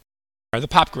Are the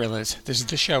Pop Gorillas. This is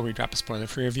the show where we drop a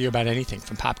spoiler-free review about anything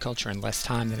from pop culture in less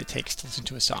time than it takes to listen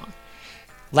to a song.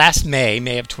 Last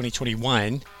May of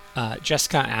 2021,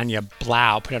 Jessica Anya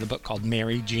Blau put out a book called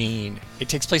Mary Jane. It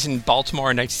takes place in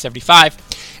Baltimore in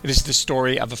 1975. It is the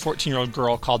story of a 14-year-old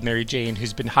girl called Mary Jane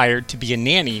who's been hired to be a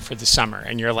nanny for the summer.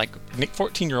 And you're like,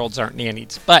 14-year-olds aren't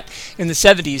nannies. But in the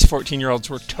 70s, 14-year-olds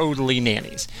were totally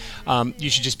nannies. You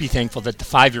should just be thankful that the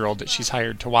 5-year-old that she's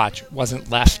hired to watch wasn't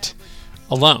left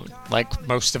alone, like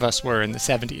most of us were in the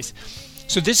 70s.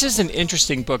 So this is an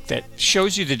interesting book that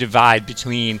shows you the divide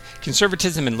between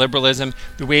conservatism and liberalism,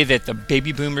 the way that the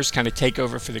baby boomers kind of take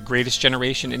over for the greatest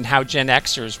generation, and how Gen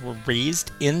Xers were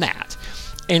raised in that.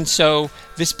 And so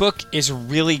this book is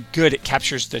really good. It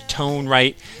captures the tone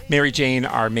right. Mary Jane,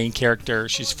 our main character,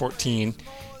 she's 14.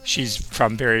 She's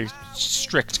from very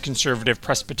strict conservative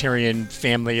Presbyterian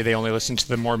family. They only listen to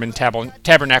the Mormon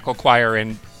Tabernacle Choir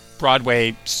and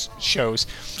Broadway shows,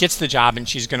 gets the job, and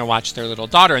she's going to watch their little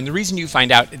daughter. And the reason you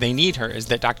find out they need her is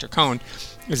that Dr. Cohn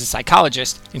is a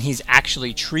psychologist, and he's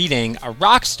actually treating a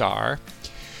rock star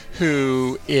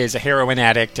who is a heroin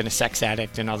addict and a sex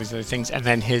addict and all these other things. And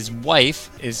then his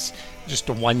wife is just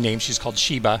the one name. She's called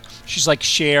Sheba. She's like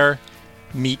Cher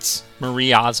meets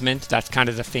Marie Osmond. That's kind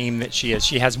of the fame that she is.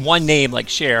 She has one name like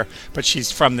Cher, but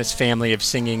she's from this family of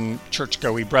singing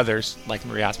church-goey brothers like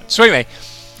Marie Osmond. So anyway,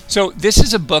 so this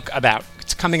is a book about,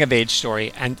 it's a coming-of-age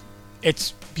story, and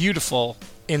it's beautiful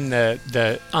in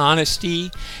the honesty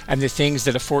and the things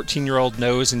that a 14-year-old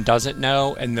knows and doesn't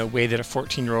know, and the way that a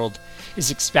 14-year-old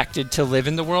is expected to live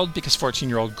in the world, because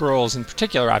 14-year-old girls in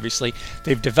particular, obviously,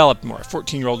 they've developed more. A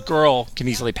 14-year-old girl can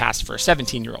easily pass for a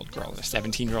 17-year-old girl, and a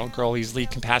 17-year-old girl easily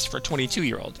can pass for a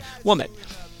 22-year-old woman.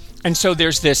 And so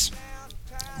there's this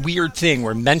weird thing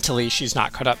where mentally she's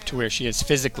not caught up to where she is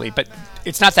physically, but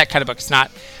it's not that kind of book. It's not,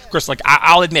 of course, like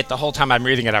I'll admit the whole time I'm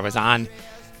reading it, I was on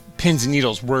pins and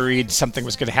needles, worried something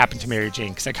was going to happen to Mary Jane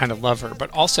because I kind of love her, but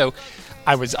also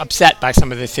I was upset by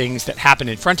some of the things that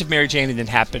happened in front of Mary Jane and then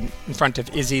happened in front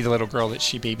of Izzy, the little girl that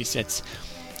she babysits.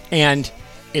 And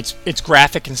it's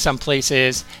graphic in some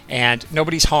places, and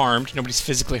nobody's harmed. Nobody's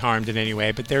physically harmed in any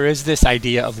way, but there is this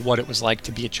idea of what it was like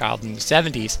to be a child in the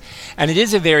 70s. And it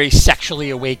is a very sexually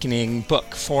awakening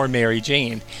book for Mary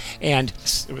Jane. And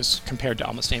it was compared to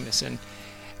Almost Famous. And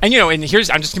I'm just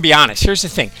going to be honest. Here's the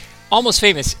thing. Almost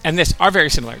Famous and this are very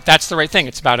similar. That's the right thing.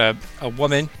 It's about a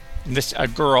woman, a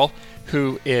girl,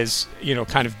 who is,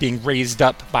 kind of being raised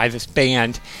up by this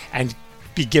band and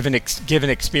be given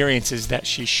experiences that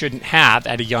she shouldn't have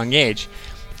at a young age.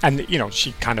 And,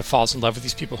 she kind of falls in love with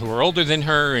these people who are older than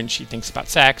her, and she thinks about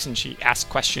sex, and she asks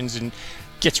questions and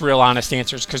gets real honest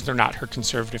answers because they're not her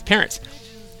conservative parents.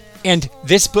 And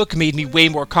this book made me way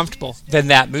more comfortable than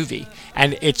that movie.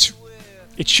 And it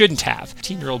shouldn't have. A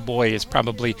 14-year-old boy is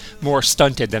probably more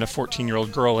stunted than a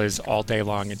 14-year-old girl is all day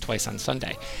long and twice on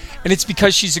Sunday. And it's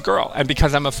because she's a girl, and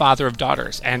because I'm a father of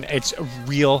daughters. And it's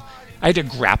I had to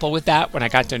grapple with that when I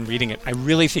got done reading it. I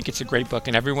really think it's a great book,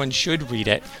 and everyone should read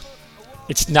it.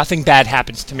 It's nothing bad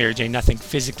happens to Mary Jane. Nothing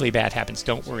physically bad happens.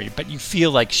 Don't worry. But you feel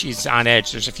like she's on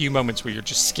edge. There's a few moments where you're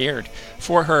just scared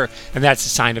for her, and that's a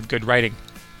sign of good writing.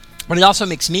 But it also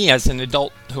makes me, as an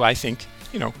adult who I think,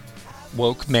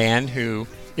 woke man who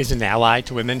is an ally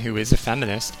to women, who is a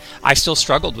feminist, I still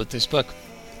struggled with this book.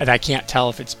 And I can't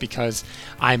tell if it's because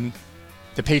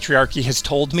the patriarchy has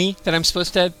told me that I'm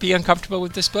supposed to be uncomfortable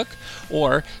with this book,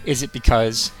 or is it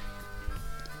because,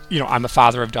 I'm a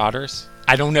father of daughters?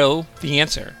 I don't know the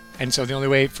answer. And so the only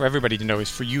way for everybody to know is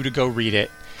for you to go read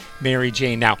it, Mary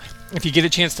Jane. Now, if you get a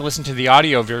chance to listen to the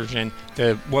audio version,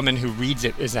 the woman who reads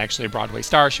it is actually a Broadway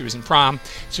star. She was in Prom,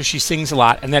 so she sings a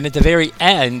lot. And then at the very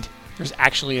end, there's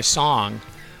actually a song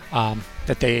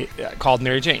that they called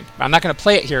Mary Jane. I'm not going to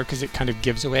play it here because it kind of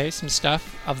gives away some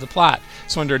stuff of the plot.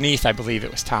 So underneath, I believe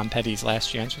it was Tom Petty's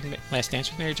Last Dance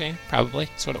with Mary Jane. Probably.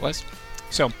 That's what it was.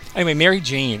 So anyway, Mary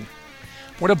Jane.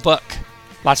 What a book.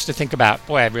 Lots to think about.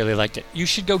 Boy, I really liked it. You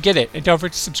should go get it. And don't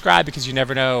forget to subscribe because you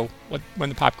never know when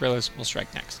the Pop Gorillas will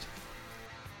strike next.